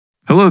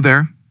Hello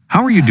there,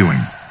 how are you doing?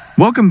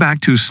 Welcome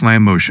back to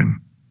Slam Motion.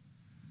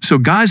 So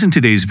guys, in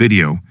today's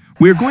video,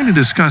 we are going to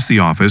discuss The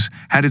Office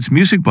had its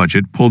music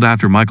budget pulled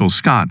after Michael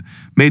Scott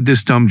made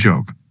this dumb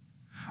joke.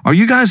 Are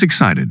you guys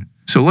excited?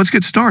 So let's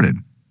get started.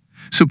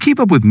 So keep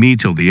up with me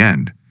till the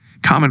end.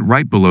 Comment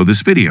right below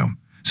this video,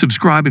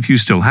 subscribe if you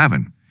still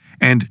haven't,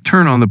 and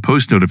turn on the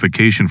post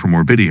notification for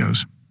more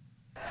videos.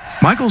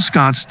 Michael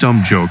Scott's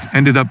dumb joke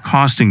ended up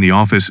costing The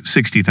Office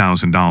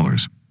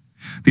 $60,000.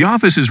 The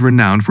Office is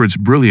renowned for its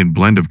brilliant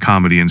blend of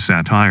comedy and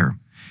satire,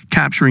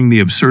 capturing the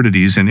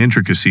absurdities and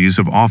intricacies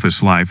of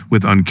office life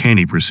with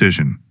uncanny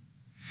precision.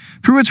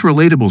 Through its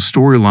relatable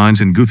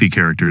storylines and goofy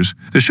characters,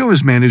 the show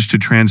has managed to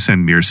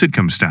transcend mere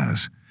sitcom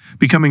status,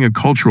 becoming a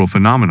cultural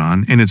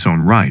phenomenon in its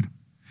own right.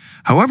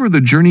 However,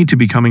 the journey to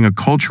becoming a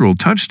cultural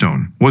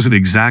touchstone wasn't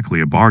exactly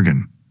a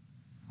bargain.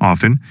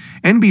 Often,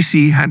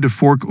 NBC had to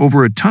fork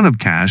over a ton of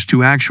cash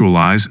to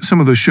actualize some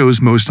of the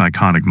show's most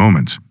iconic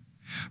moments.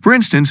 For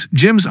instance,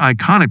 Jim's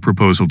iconic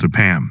proposal to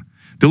Pam,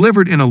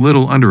 delivered in a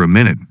little under a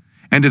minute,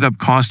 ended up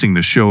costing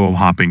the show a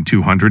whopping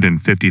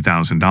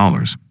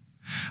 $250,000.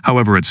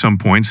 However, at some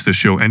points, the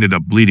show ended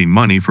up bleeding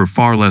money for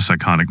far less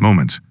iconic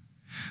moments.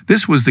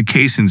 This was the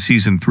case in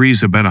Season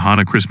 3's A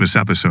Benihana Christmas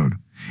episode,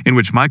 in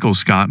which Michael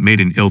Scott made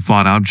an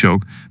ill-thought-out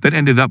joke that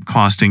ended up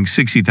costing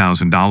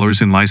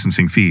 $60,000 in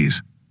licensing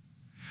fees.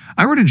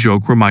 I wrote a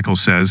joke where Michael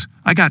says,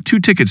 "I got 2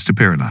 tickets to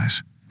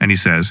paradise," and he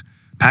says,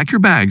 "Pack your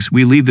bags,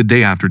 we leave the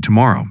day after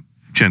tomorrow."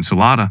 Jen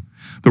Salata,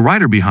 the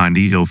writer behind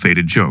the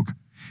ill-fated joke,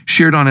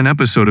 shared on an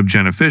episode of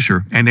Jenna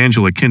Fisher and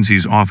Angela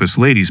Kinsey's Office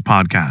Ladies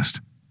podcast.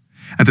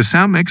 At the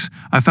sound mix,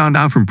 I found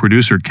out from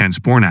producer Ken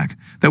Spornak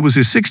that was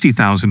his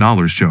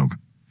 $60,000 joke.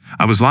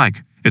 I was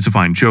like, it's a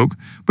fine joke,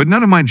 but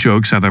none of my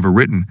jokes I've ever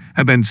written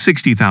have been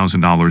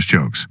 $60,000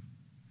 jokes.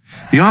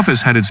 The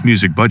Office had its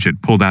music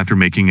budget pulled after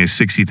making a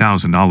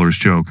 $60,000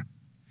 joke.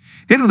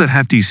 Hit with that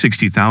hefty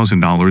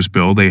 $60,000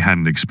 bill they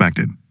hadn't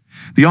expected.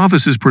 The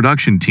Office's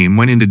production team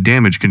went into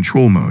damage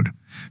control mode,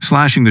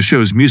 slashing the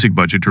show's music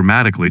budget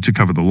dramatically to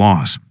cover the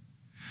loss.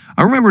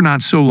 I remember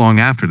not so long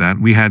after that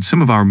we had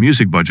some of our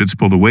music budgets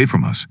pulled away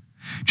from us.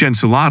 Jen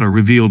Salata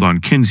revealed on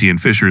Kinsey and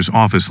Fisher's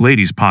Office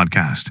Ladies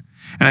podcast,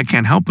 and I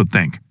can't help but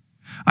think,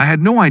 I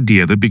had no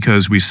idea that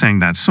because we sang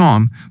that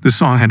song, the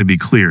song had to be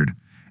cleared,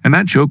 and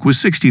that joke was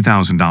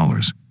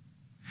 $60,000.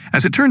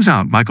 As it turns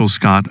out, Michael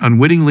Scott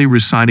unwittingly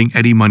reciting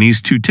Eddie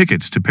Money's 2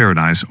 tickets to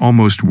paradise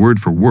almost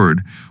word for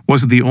word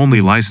wasn't the only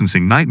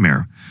licensing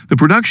nightmare the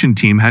production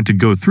team had to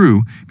go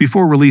through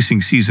before releasing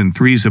Season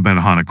 3's A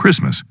Benihana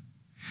Christmas.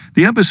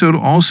 The episode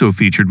also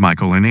featured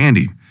Michael and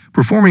Andy,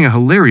 performing a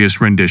hilarious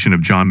rendition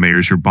of John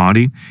Mayer's Your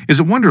Body is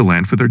a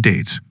Wonderland for their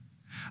dates.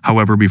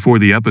 However, before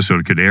the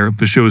episode could air,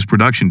 the show's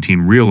production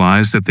team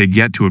realized that they'd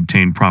yet to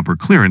obtain proper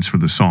clearance for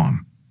the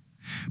song.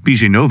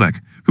 BJ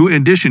Novak, who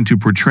in addition to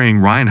portraying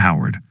Ryan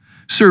Howard,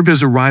 served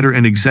as a writer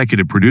and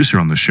executive producer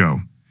on the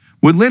show,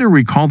 would later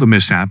recall the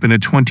mishap in a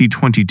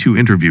 2022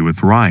 interview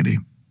with Variety.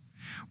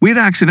 "We had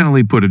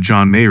accidentally put a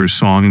John Mayer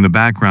song in the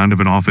background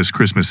of an Office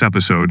Christmas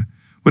episode.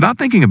 Without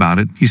thinking about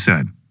it," he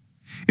said.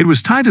 "It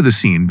was tied to the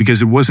scene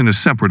because it wasn't a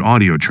separate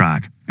audio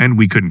track, and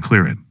we couldn't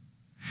clear it."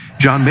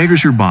 John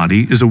Mayer's Your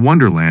Body is a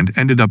Wonderland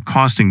ended up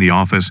costing The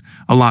Office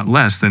a lot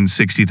less than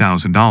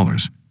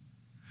 $60,000.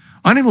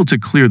 Unable to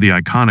clear the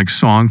iconic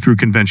song through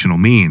conventional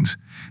means,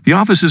 The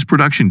Office's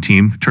production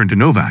team turned to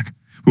Novak,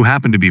 who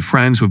happened to be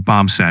friends with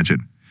Bob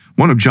Saget,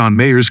 one of John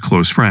Mayer's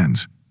close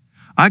friends.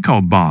 I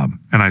called Bob,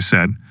 and I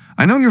said,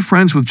 "I know you're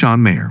friends with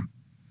John Mayer.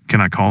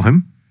 Can I call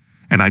him?"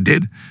 And I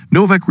did,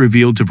 Novak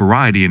revealed to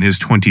Variety in his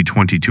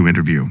 2022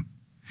 interview.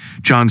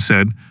 John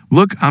said,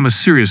 "Look, I'm a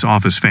serious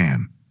Office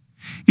fan."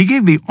 He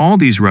gave me all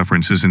these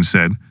references and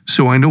said,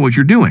 "So I know what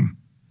you're doing."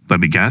 Let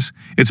me guess,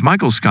 it's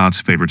Michael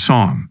Scott's favorite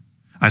song.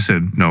 I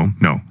said, No,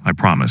 I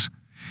promise.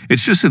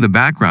 It's just in the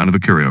background of a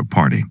karaoke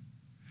party."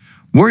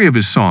 Wary of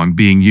his song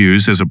being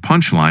used as a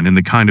punchline in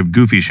the kind of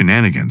goofy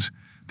shenanigans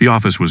The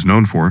Office was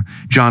known for,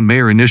 John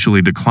Mayer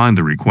initially declined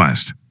the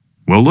request.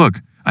 "Well,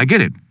 look, I get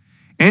it,"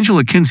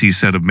 Angela Kinsey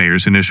said of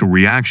Mayer's initial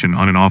reaction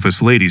on an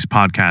Office Ladies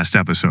podcast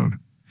episode.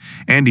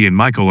 "Andy and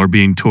Michael are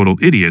being total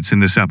idiots in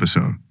this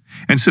episode.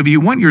 And so do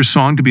you want your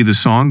song to be the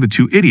song the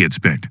 2 idiots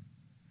picked?"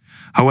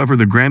 However,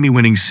 the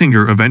Grammy-winning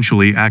singer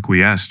eventually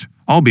acquiesced,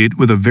 albeit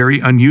with a very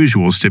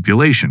unusual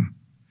stipulation.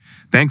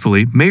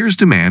 Thankfully, Mayer's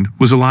demand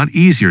was a lot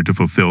easier to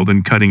fulfill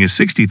than cutting a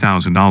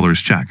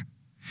 $60,000 check.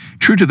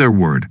 True to their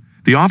word,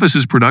 The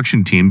Office's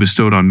production team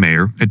bestowed on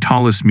Mayer a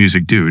tallest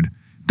music dude,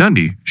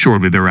 Dundee,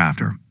 shortly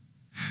thereafter.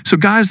 So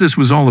guys, this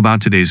was all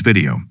about today's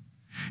video.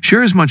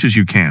 Share as much as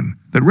you can.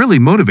 That really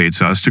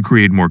motivates us to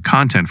create more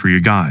content for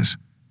you guys.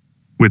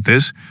 With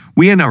this,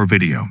 we end our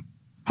video.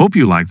 Hope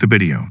you liked the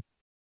video.